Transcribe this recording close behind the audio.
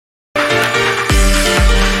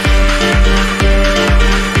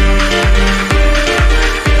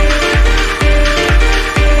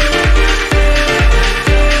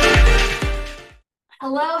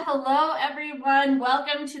everyone.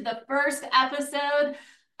 Welcome to the first episode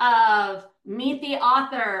of Meet the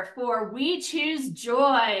Author for We Choose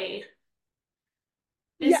Joy.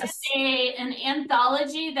 This is Yes. an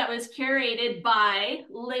anthology that was curated by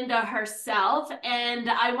Linda herself, and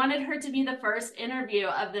I wanted her to be the first interview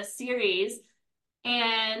of this series.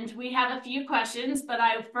 And we have a few questions, but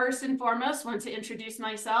I first and foremost want to introduce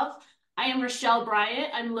myself. I am Rochelle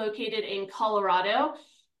Bryant. I'm located in Colorado,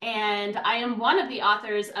 and I am one of the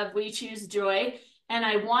authors of We Choose Joy. And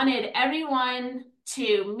I wanted everyone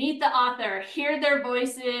to meet the author, hear their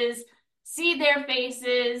voices, see their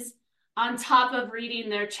faces on top of reading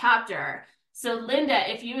their chapter. So,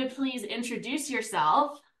 Linda, if you would please introduce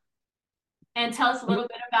yourself and tell us a little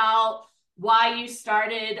bit about why you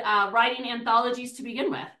started writing anthologies to begin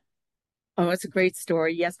with. Oh, it's a great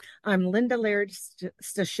story. Yes, I'm Linda Laird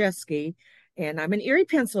Staszewski, and I'm in Erie,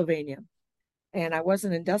 Pennsylvania. And I was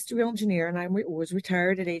an industrial engineer, and I was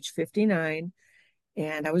retired at age 59.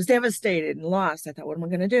 And I was devastated and lost. I thought, what am I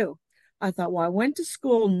going to do? I thought, well, I went to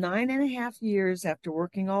school 9.5 years after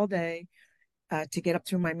working all day to get up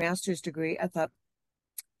through my master's degree. I thought,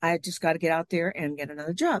 I just got to get out there and get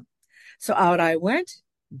another job. So out I went,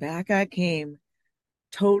 back I came,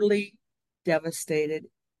 totally devastated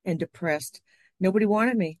and depressed. Nobody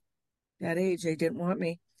wanted me that age. They didn't want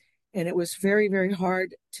me. And it was very, very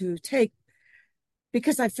hard to take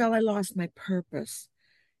because I felt I lost my purpose.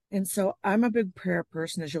 And so I'm a big prayer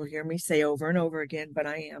person, as you'll hear me say over and over again, but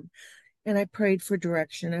I am. And I prayed for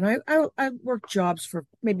direction. And I worked jobs for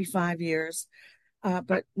maybe 5 years,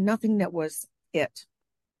 but nothing that was it.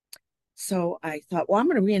 So I thought, well, I'm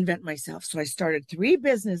going to reinvent myself. So I started 3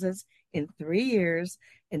 businesses in 3 years.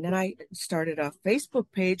 And then I started a Facebook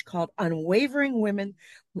page called Unwavering Women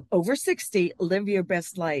Over 60 Live Your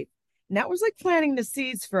Best Life. And that was like planting the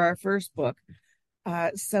seeds for our first book.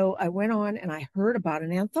 So I went on and I heard about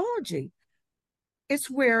an anthology.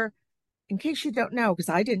 It's where, in case you don't know, because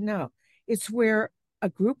I didn't know, it's where a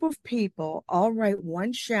group of people all write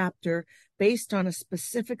one chapter based on a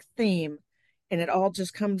specific theme, and it all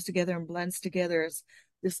just comes together and blends together as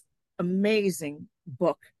this amazing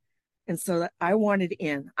book. And so I wanted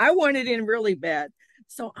in. I wanted in really bad.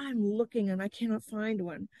 So I'm looking and I cannot find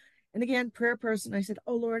one. And again, prayer person, I said,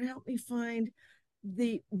 oh Lord, help me find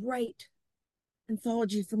the right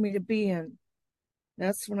anthology for me to be in.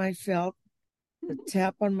 That's when I felt the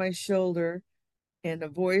tap on my shoulder and a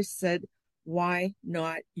voice said, why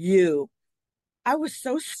not you? I was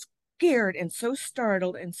so scared and so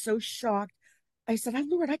startled and so shocked. I said, oh,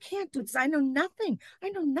 Lord, I can't do this. I know nothing. I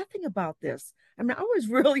know nothing about this. I mean, I was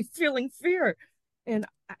really feeling fear. And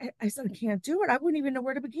I said, I can't do it. I wouldn't even know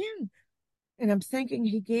where to begin. And I'm thinking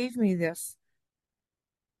he gave me this.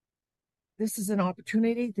 This is an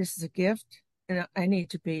opportunity. This is a gift. And I need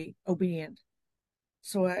to be obedient.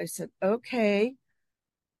 So I said, okay,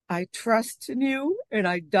 I trust in you. And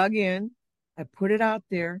I dug in. I put it out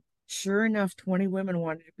there. Sure enough, 20 women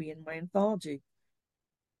wanted to be in my anthology.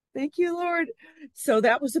 Thank you, Lord. So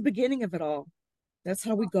that was the beginning of it all. That's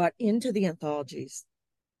how we got into the anthologies.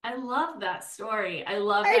 I love that story. I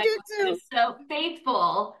love I that did you're too. just so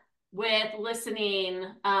faithful with listening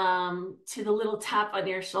to the little tap on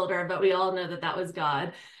your shoulder, but we all know that that was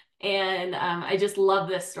God. And I just love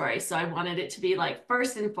this story. So I wanted it to be like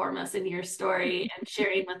first and foremost in your story and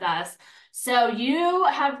sharing with us. So you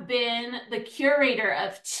have been the curator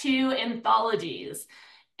of 2 anthologies.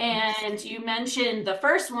 Yes. And you mentioned the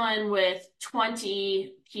first one with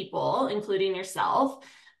 20 people, including yourself.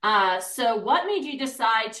 So what made you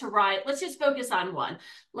decide to write? Let's just focus on one.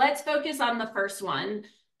 Let's focus on the first one,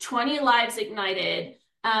 20 Lives Ignited.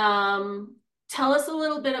 Tell us a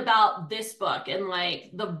little bit about this book and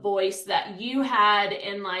like the voice that you had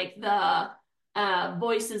and like the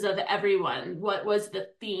voices of everyone. What was the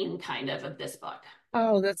theme kind of this book?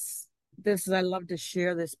 Oh, I love to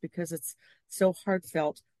share this because it's so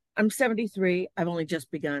heartfelt. I'm 73. I've only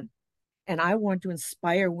just begun. And I want to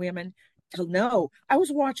inspire women to know. I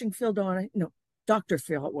was watching Phil Donna, no, Dr.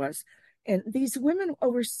 Phil it was. And these women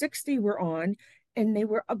over 60 were on, and they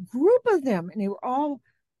were a group of them, and they were all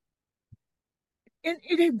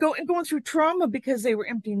going through trauma because they were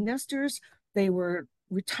empty nesters, they were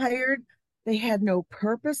retired, they had no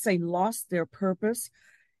purpose, they lost their purpose.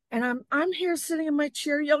 And I'm here sitting in my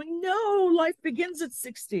chair yelling, no, life begins at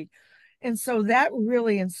 60. And so that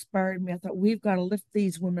really inspired me. I thought, we've got to lift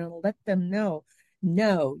these women and let them know,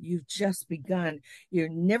 no, you've just begun. You're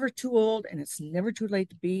never too old, and it's never too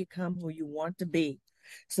late to become who you want to be.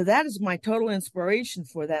 So that is my total inspiration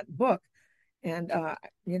for that book. And I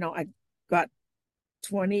got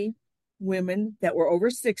 20 women that were over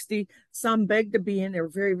 60. Some begged to be in. They were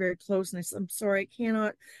very, very close. And I said, I'm sorry, I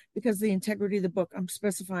cannot, because of the integrity of the book, I'm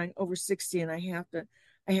specifying over 60, and I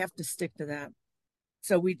have to stick to that.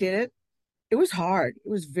 So we did it. It was hard. It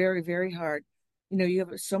was very, very hard. You know, you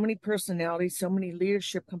have so many personalities, so many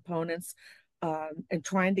leadership components, and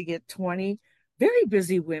trying to get 20 very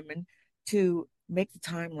busy women to make the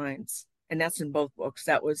timelines. And that's in both books.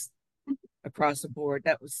 That was across the board.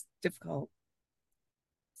 That was difficult.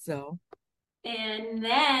 So, And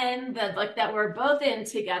then the book that we're both in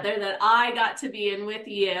together that I got to be in with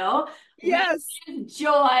you, We yes, Choose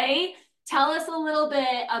Joy. Tell us a little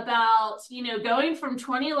bit about, going from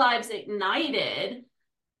 20 Lives Ignited,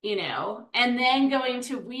 and then going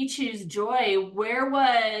to We Choose Joy. Where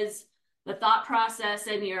was the thought process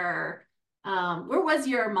and where was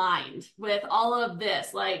your mind with all of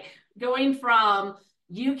this? Like going from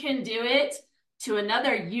you can do it to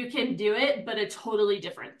another you can do it, but a totally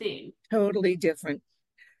different theme. totally different.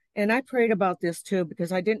 And I prayed about this too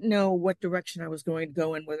because I didn't know what direction I was going to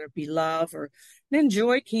go in, whether it be love or then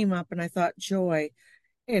joy came up, and I thought joy.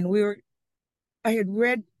 And I had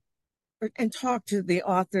read and talked to the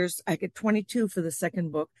authors. I get 22 for the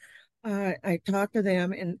second book. I talked to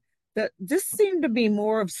them, and this seemed to be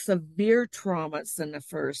more of severe traumas than the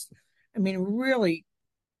first. I mean, really,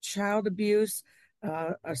 child abuse,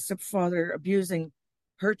 a stepfather abusing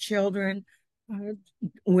her children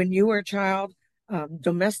when you were a child,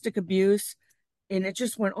 domestic abuse, and it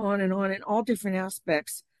just went on in all different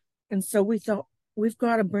aspects. And so we thought we've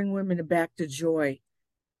got to bring women back to joy,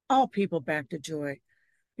 all people back to joy,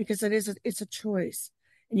 because it's a choice.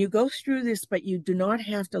 And you go through this, but you do not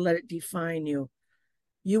have to let it define you.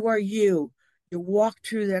 You are you. You walked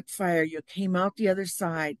through that fire. You came out the other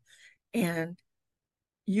side, and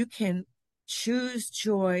you can choose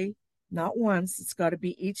joy, not once. It's got to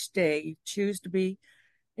be each day. You choose to be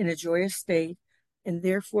in a joyous state, and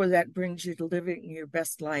therefore that brings you to living your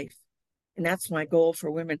best life. And that's my goal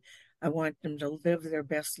for women. I want them to live their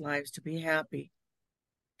best lives, to be happy,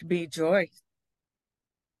 to be joy.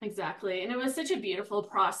 Exactly. And it was such a beautiful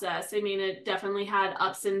process. I mean, it definitely had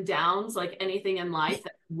ups and downs, like anything in life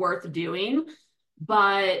that's worth doing.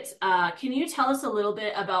 But can you tell us a little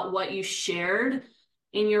bit about what you shared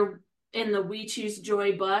in the We Choose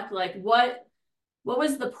Joy book? Like what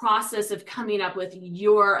was the process of coming up with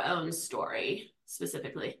your own story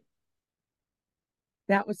specifically?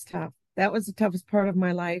 That was tough. That was the toughest part of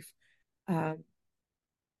my life. Um,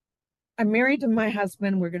 I'm married to my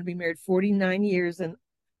husband. We're going to be married 49 years in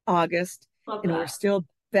August, Love and we're that. still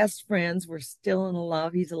best friends. We're still in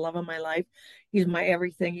love. He's the love of my life. He's my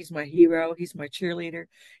everything. He's my hero. He's my cheerleader.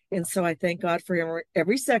 And so I thank God for him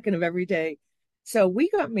every second of every day. So we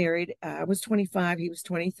got married. I was 25. He was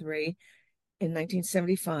 23 in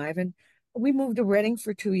 1975. And we moved to Reading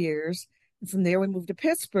for 2 years. And from there, we moved to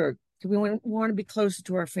Pittsburgh. So we want to be closer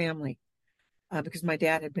to our family because my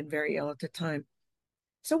dad had been very ill at the time.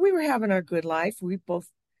 So we were having our good life.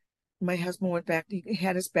 My husband went back, he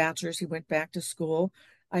had his bachelor's, he went back to school.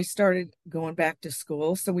 I started going back to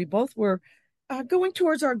school. So we both were going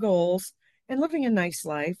towards our goals and living a nice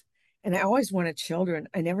life. And I always wanted children.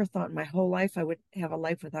 I never thought in my whole life I would have a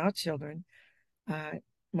life without children. Uh,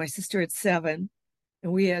 my sister had seven,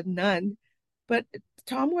 and we had none. But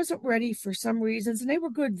Tom wasn't ready for some reasons, and they were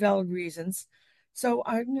good, valid reasons. So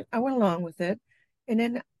I went along with it. And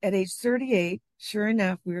then at age 38, sure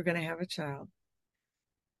enough, we were going to have a child.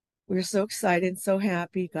 We were so excited, so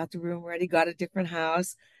happy, got the room ready, got a different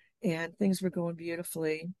house, and things were going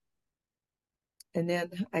beautifully. And then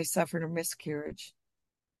I suffered a miscarriage,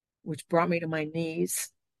 which brought me to my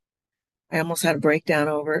knees. I almost had a breakdown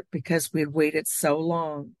over it because we had waited so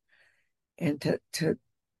long. And to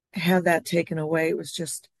have that taken away, it was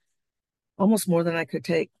just almost more than I could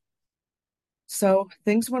take. So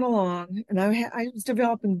things went along, and I was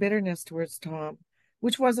developing bitterness towards Tom,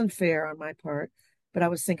 which wasn't fair on my part. But I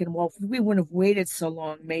was thinking, well, if we wouldn't have waited so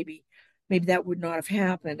long, maybe that would not have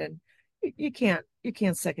happened. And you can't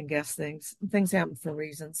second guess things. Things happen for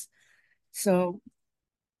reasons. So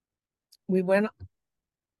we went,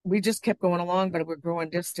 we just kept going along, but we're growing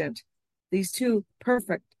distant. These two,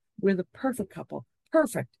 perfect. We're the perfect couple,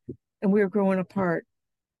 perfect, and we were growing apart,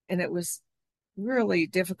 and it was really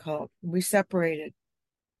difficult. We separated,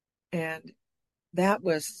 and that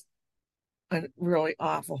was really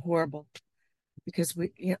awful, horrible, because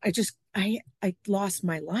I lost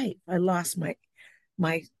my life. I lost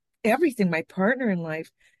my everything, my partner in life,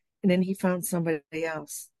 and then he found somebody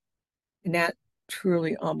else, and that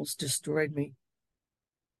truly almost destroyed me.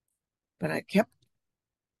 But I kept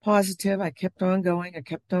positive. I kept on going. I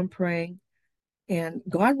kept on praying, and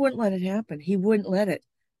God wouldn't let it happen. He wouldn't let it.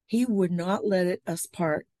 He would not let us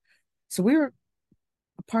part. So we were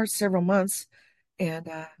apart several months, and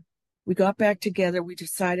we got back together. We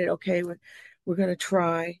decided, okay, we're going to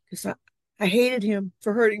try, because I hated him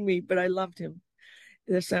for hurting me, but I loved him.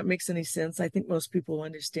 If that makes any sense. I think most people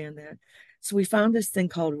understand that. So we found this thing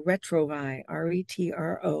called Retrovai,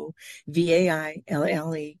 RETROVAILLE.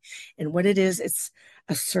 And what it is, it's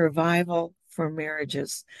a survival for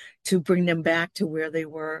marriages to bring them back to where they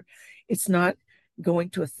were. It's not going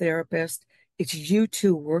to a therapist, it's you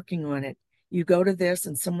two working on it. You go to this,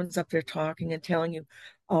 and someone's up there talking and telling you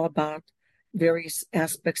all about various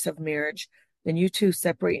aspects of marriage. Then you two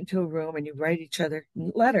separate into a room and you write each other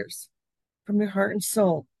letters from your heart and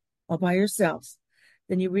soul all by yourselves.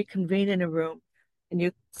 Then you reconvene in a room and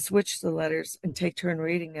you switch the letters and take turn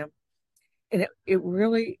reading them. And it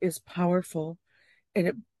really is powerful, and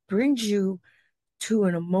it brings you to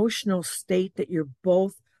an emotional state that you're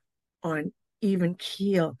both on even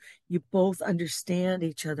keel. You both understand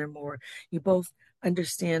each other more. You both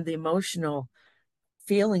understand the emotional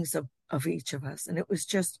feelings of each of us. And it was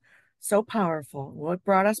just so powerful. Well, it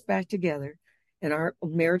brought us back together, and our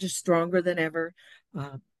marriage is stronger than ever.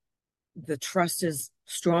 Uh, the trust is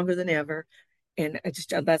stronger than ever. And I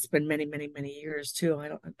just, that's been many, many, many years too. I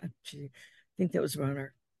think that was around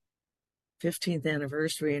our 15th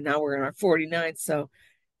anniversary, and now we're in our 49th. So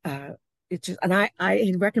uh, it just, and I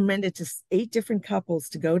recommended to 8 different couples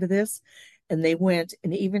to go to this, and they went,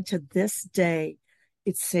 and even to this day,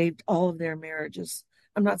 it saved all of their marriages.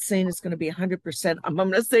 I'm not saying it's going to be 100%. I'm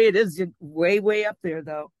going to say it is way, way up there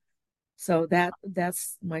though. So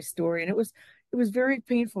that's my story. And it was very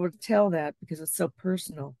painful to tell that because it's so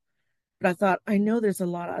personal. But I thought, I know there's a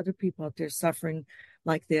lot of other people out there suffering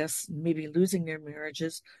like this, maybe losing their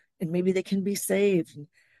marriages, and maybe they can be saved. And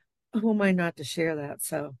who am I not to share that?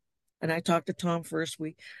 So, and I talked to Tom first.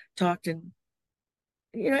 We talked and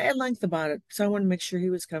at length about it. So I want to make sure he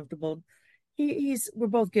was comfortable. We're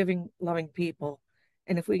both giving, loving people,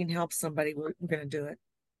 and if we can help somebody, we're going to do it.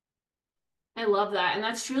 I love that. And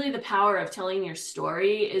that's truly the power of telling your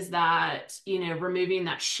story is that, removing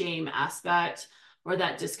that shame aspect or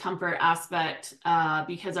that discomfort aspect,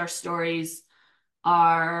 because our stories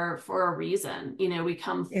are for a reason. We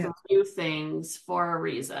come Yeah, through things for a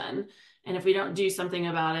reason. And if we don't do something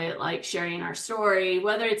about it, like sharing our story,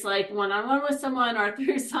 whether it's like one on one with someone or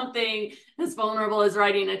through something as vulnerable as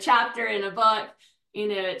writing a chapter in a book,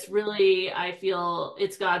 it's really, I feel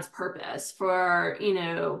it's God's purpose for,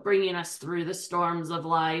 bringing us through the storms of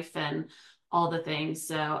life and all the things.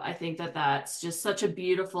 So I think that that's just such a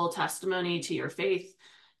beautiful testimony to your faith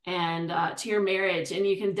and to your marriage. And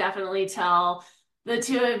you can definitely tell the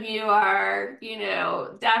two of you are,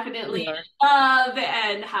 definitely we are. in love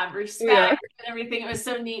and have We respect are. and everything. It was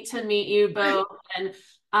so neat to meet you both and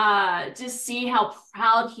just see how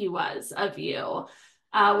proud he was of you.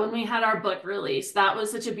 When we had our book release, that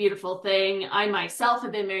was such a beautiful thing. I myself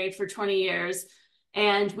have been married for 20 years,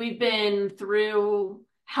 and we've been through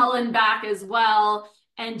hell and back as well.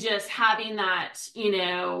 And just having that,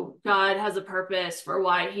 God has a purpose for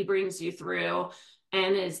why he brings you through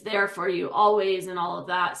and is there for you always and all of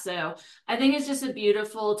that. So I think it's just a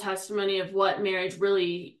beautiful testimony of what marriage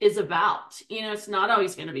really is about. It's not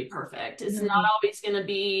always going to be perfect. It's not No. always going to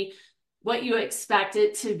be what you expect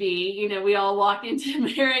it to be. We all walk into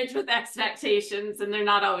marriage with expectations and they're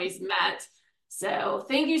not always met. So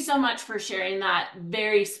thank you so much for sharing that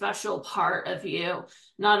very special part of you,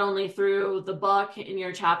 not only through the book in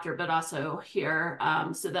your chapter, but also here,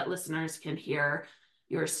 so that listeners can hear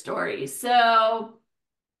your story. So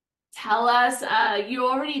tell us, you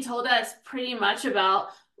already told us pretty much about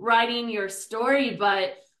writing your story,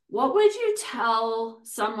 but what would you tell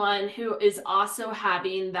someone who is also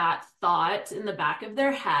having that thought in the back of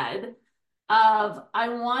their head of, I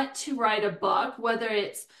want to write a book, whether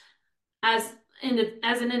it's as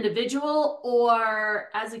as an individual or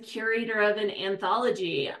as a curator of an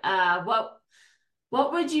anthology?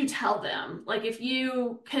 What would you tell them? Like if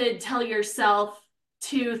you could tell yourself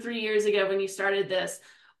 2, 3 years ago when you started this,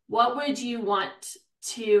 what would you want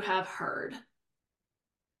to have heard?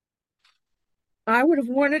 I would have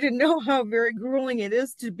wanted to know how very grueling it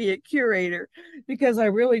is to be a curator, because I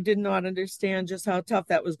really did not understand just how tough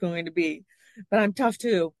that was going to be. But I'm tough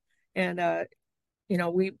too. And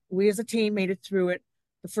we as a team made it through it.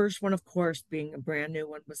 The first one, of course, being a brand new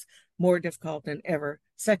one, was more difficult than ever.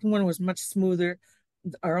 Second one was much smoother.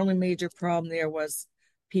 Our only major problem there was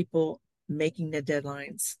people making the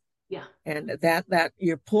deadlines. Yeah. And that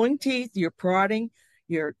you're pulling teeth, you're prodding,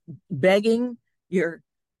 you're begging, you're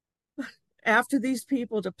after these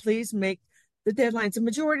people to please make the deadlines. The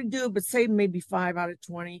majority do, but say maybe 5 out of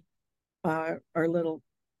 20 are a little.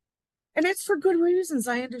 And it's for good reasons.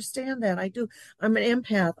 I understand that. I do. I'm an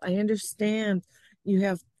empath. I understand you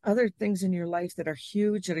have other things in your life that are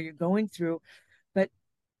huge that you're going through, but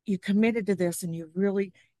you committed to this and you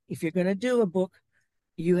really, if you're going to do a book,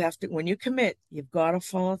 you have to, when you commit, you've got to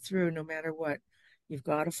follow through no matter what. You've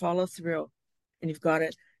got to follow through and you've got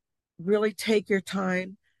to really take your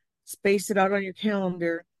time, space it out on your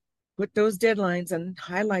calendar, put those deadlines and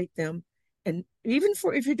highlight them. And even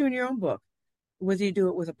for if you're doing your own book, whether you do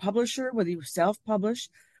it with a publisher, whether you self-publish,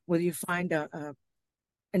 whether you find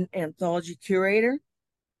an anthology curator,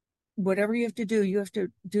 whatever you have to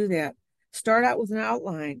do that. Start out with an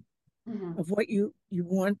outline Mm-hmm. of what you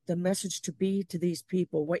want the message to be to these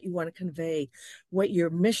people, what you want to convey, what your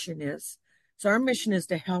mission is. So our mission is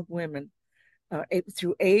to help women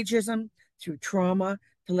through ageism, through trauma,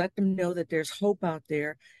 to let them know that there's hope out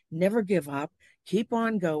there. Never give up, keep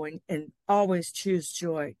on going, and always choose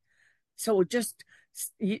joy. So just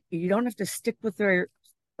you don't have to stick with their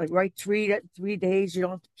like write 3 days. You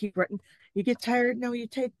don't have to keep writing. You get tired. No, you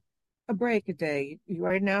take a break a day. You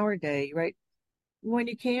write an hour a day. You write when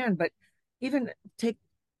you can, but even take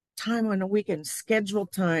time on a weekend, schedule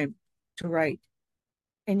time to write,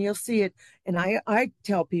 and you'll see it. And I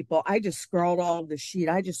tell people I just scrawled all of the sheet.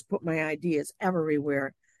 I just put my ideas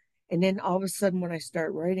everywhere, and then all of a sudden when I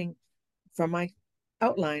start writing from my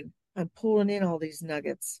outline, I'm pulling in all these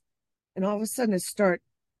nuggets, and all of a sudden it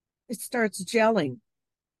starts gelling,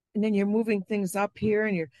 and then you're moving things up here,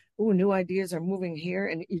 and new ideas are moving here,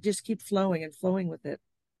 and you just keep flowing and flowing with it.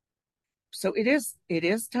 So it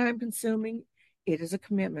is time consuming. It is a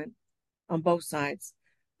commitment on both sides.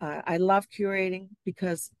 I love curating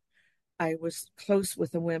because I was close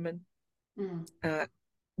with the women. Mm. Uh,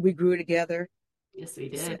 we grew together. Yes, we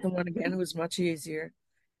The did. second one again was much easier,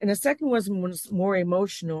 and the second was more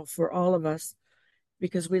emotional for all of us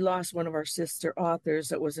because we lost one of our sister authors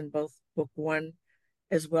that was in both book one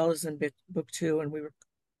as well as in book two, and we were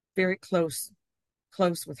very close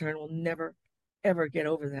with her, and we'll never ever get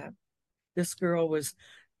over that. This girl was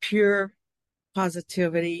pure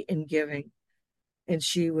positivity and giving, and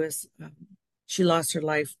she lost her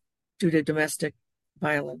life due to domestic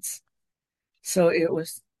violence. So it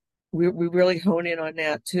was we really hone in on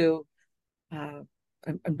that too. Uh,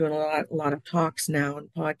 I'm doing a lot of talks now and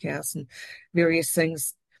podcasts and various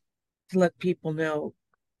things to let people know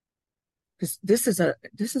because this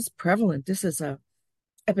is prevalent. This is a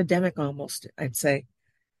epidemic almost, I'd say.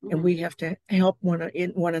 And Mm-hmm. we have to help one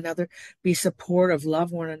another, be supportive,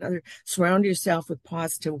 love one another, surround yourself with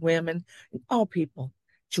positive women, and all people.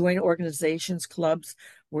 Join organizations, clubs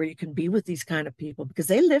where you can be with these kind of people because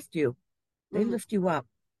they Mm-hmm. lift you up,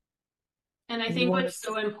 And I and you think want what's to.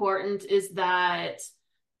 so important is that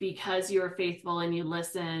because you were faithful and you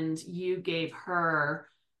listened, you gave her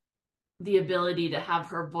the ability to have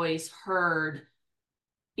her voice heard,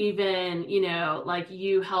 even, like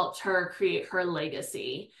you helped her create her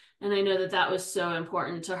legacy. And I know that that was so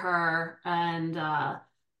important to her. And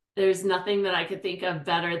there's nothing that I could think of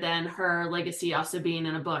better than her legacy also being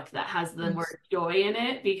in a book that has the Yes. word joy in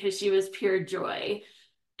it because she was pure joy.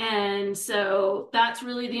 And so that's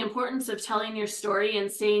really the importance of telling your story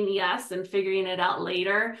and saying yes and figuring it out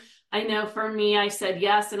later. I know for me, I said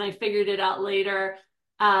yes and I figured it out later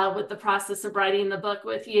with the process of writing the book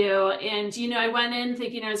with you. And, I went in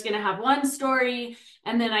thinking I was going to have one story,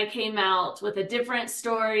 and then I came out with a different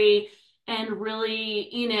story. And really,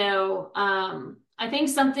 I think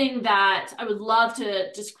something that I would love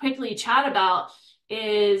to just quickly chat about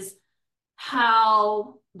is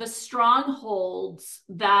how the strongholds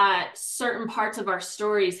that certain parts of our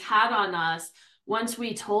stories had on us once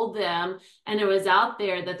we told them and it was out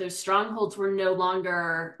there that those strongholds were no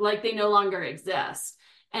longer like they no longer exist,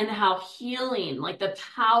 and how healing, like the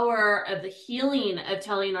power of the healing of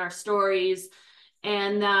telling our stories,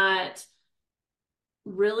 and that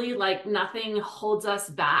really like nothing holds us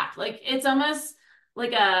back. Like it's almost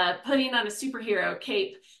like a putting on a superhero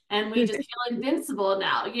cape and we just feel invincible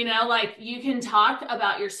now, like you can talk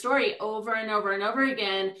about your story over and over and over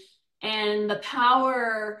again, and the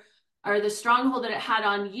power or the stronghold that it had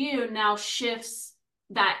on you now shifts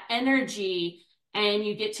that energy, and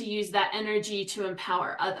you get to use that energy to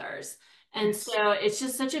empower others. And Yes. so it's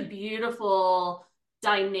just such a beautiful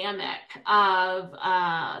dynamic of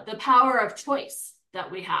the power of choice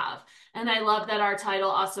that we have. And I love that our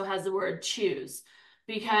title also has the word choose,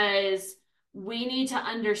 because we need to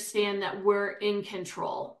understand that we're in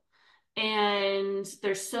control. And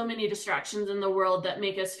there's so many distractions in the world that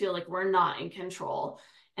make us feel like we're not in control.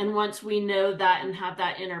 And once we know that and have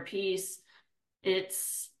that inner peace,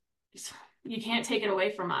 it's you can't take it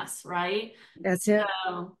away from us, right? That's it.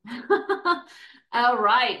 So, all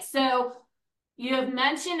right. So you have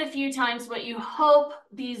mentioned a few times what you hope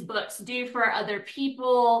these books do for other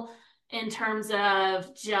people in terms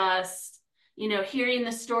of just, hearing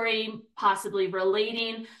the story, possibly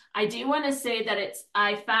relating. I do want to say that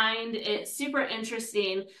I find it super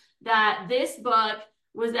interesting that this book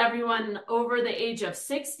was everyone over the age of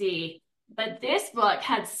 60, but this book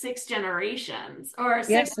had six generations, or six,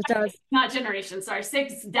 Yes, it does. not generations, sorry,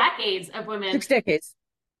 six decades of women, 6 decades.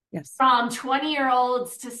 Yes. from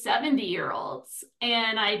 20-year-olds to 70-year-olds.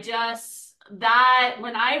 And that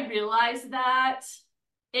when I realized that,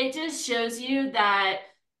 it just shows you that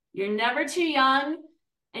you're never too young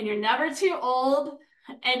and you're never too old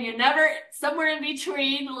and you're never somewhere in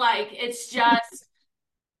between. Like, it's just,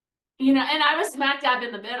 and I was smack dab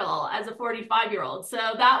in the middle as a 45-year-old. So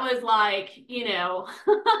that was like, it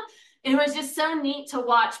was just so neat to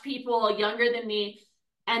watch people younger than me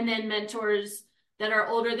and then mentors that are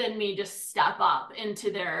older than me just step up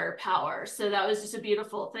into their power. So that was just a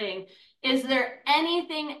beautiful thing. Is there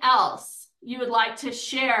anything else you would like to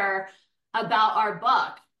share about our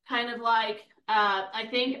book? Kind of like, I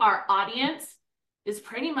think our audience is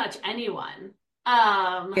pretty much anyone.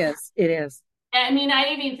 Yes, it is. I mean,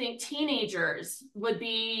 I even think teenagers would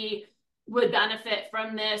benefit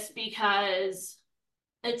from this because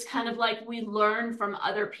it's kind of like we learn from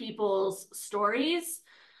other people's stories,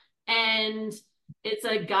 and it's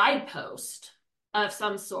a guidepost of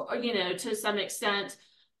some sort, to some extent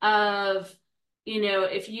of,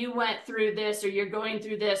 if you went through this or you're going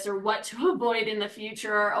through this or what to avoid in the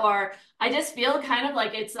future. Or I just feel kind of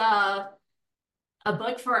like it's a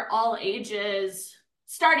book for all ages,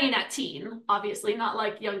 starting at teen, obviously, not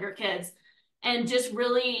like younger kids, and just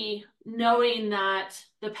really knowing that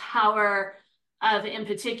the power of, in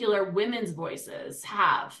particular, women's voices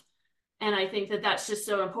have. And I think that that's just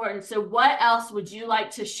so important. So, what else would you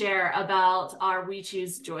like to share about our We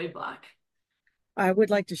Choose Joy book? I would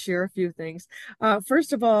like to share a few things.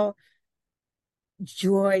 First of all,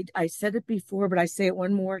 joy. I said it before, but I say it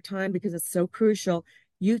one more time because it's so crucial.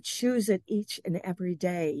 You choose it each and every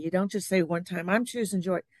day. You don't just say one time, I'm choosing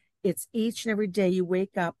joy. It's each and every day you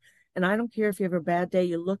wake up. And I don't care if you have a bad day,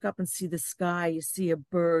 you look up and see the sky, you see a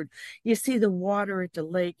bird, you see the water at the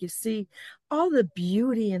lake, you see all the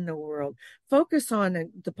beauty in the world. Focus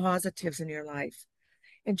on the positives in your life.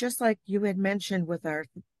 And just like you had mentioned with our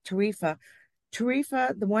Tarifa,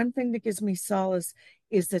 the one thing that gives me solace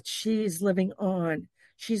is that she's living on.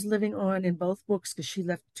 She's living on in both books because she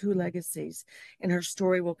left two legacies, and her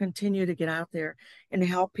story will continue to get out there and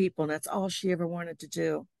help people. And that's all she ever wanted to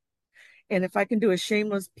do. And if I can do a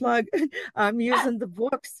shameless plug, I'm using the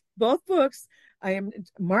books, both books. I am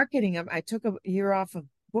marketing them. I took a year off of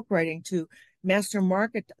book writing to master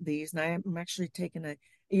market these, and I am actually taking a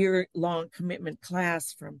year-long commitment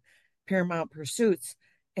class from Paramount Pursuits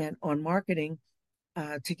and on marketing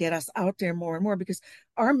to get us out there more and more because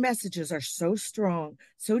our messages are so strong,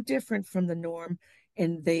 so different from the norm,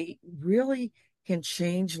 and they really can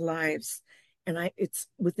change lives. And it's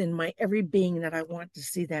within my every being that I want to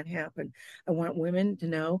see that happen. I want women to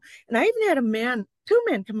know. And I even had two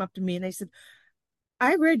men come up to me and they said,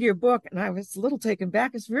 I read your book, and I was a little taken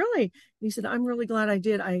back. It's really, he said, I'm really glad I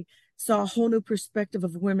did. I saw a whole new perspective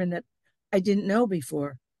of women that I didn't know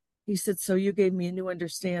before. He said, so you gave me a new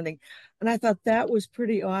understanding. And I thought that was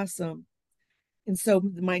pretty awesome. And so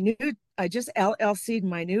I just LLC'd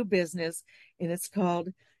my new business, and it's called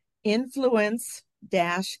Influence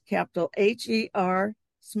Dash capital HER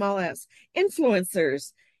small S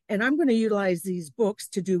Influencers. And I'm going to utilize these books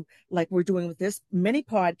to do like we're doing with this many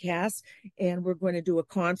podcasts, and we're going to do a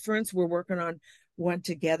conference. We're working on one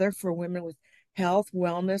together for women with health,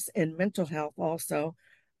 wellness, and mental health also.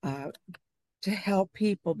 To help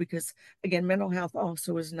people because again mental health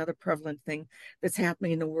also is another prevalent thing that's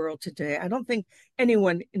happening in the world today. I don't think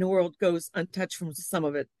anyone in the world goes untouched from some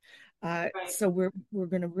of it. Right. So we're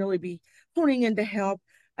going to really be honing in to help.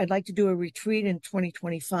 I'd like to do a retreat in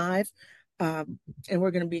 2025, and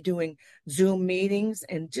we're going to be doing Zoom meetings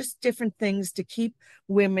and just different things to keep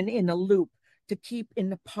women in a loop, to keep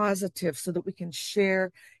in the positive so that we can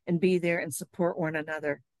share and be there and support one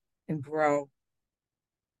another and grow.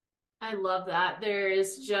 I love that. There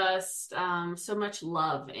is just so much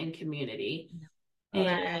love in community. Oh, And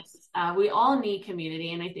there is. we all need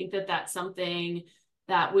community. And I think that that's something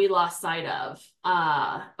that we lost sight of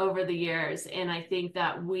over the years. And I think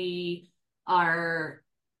that we are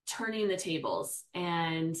turning the tables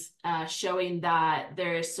and showing that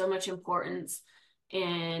there is so much importance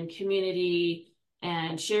in community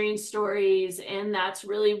and sharing stories. And that's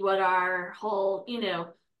really what our whole,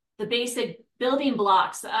 the basic building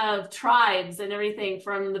blocks of tribes and everything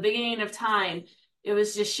from the beginning of time. It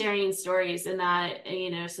was just sharing stories, and that,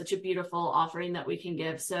 such a beautiful offering that we can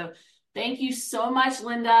give. So thank you so much,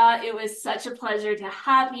 Linda. It was such a pleasure to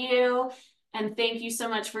have you. And thank you so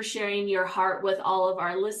much for sharing your heart with all of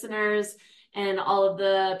our listeners and all of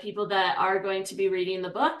the people that are going to be reading the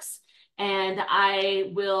books. And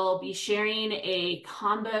I will be sharing a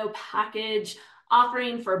combo package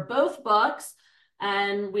offering for both books.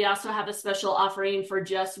 And we also have a special offering for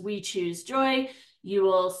just We Choose Joy. You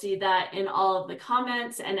will see that in all of the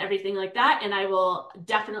comments and everything like that. And I will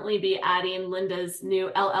definitely be adding Linda's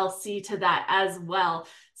new LLC to that as well.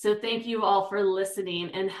 So thank you all for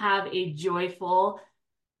listening, and have a joyful.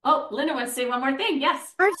 Oh, Linda wants to say one more thing.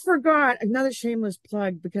 Yes. I forgot another shameless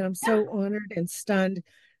plug because I'm Yeah. so honored and stunned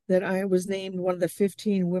that I was named one of the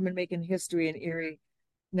 15 women making history in Erie.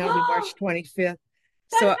 Now it'll be March Oh, 25th.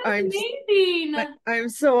 So that's amazing. I'm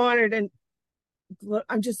so honored, and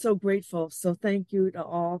I'm just so grateful. So thank you to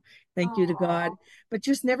all. Thank you to God. Oh, But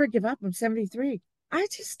just never give up. I'm 73. I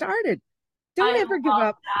just started. I Don't ever give love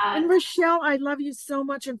up. And that. Rochelle, I love you so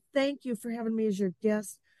much. And thank you for having me as your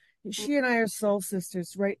guest. She and I are soul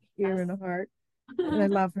sisters right here Yes. in the heart. And I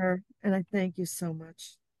love her. And I thank you so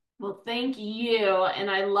much. Well, thank you.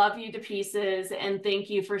 And I love you to pieces. And thank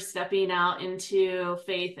you for stepping out into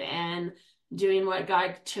faith and doing what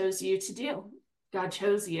God chose you to do. God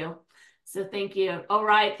chose you. So thank you. All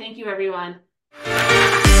right. Thank you, everyone.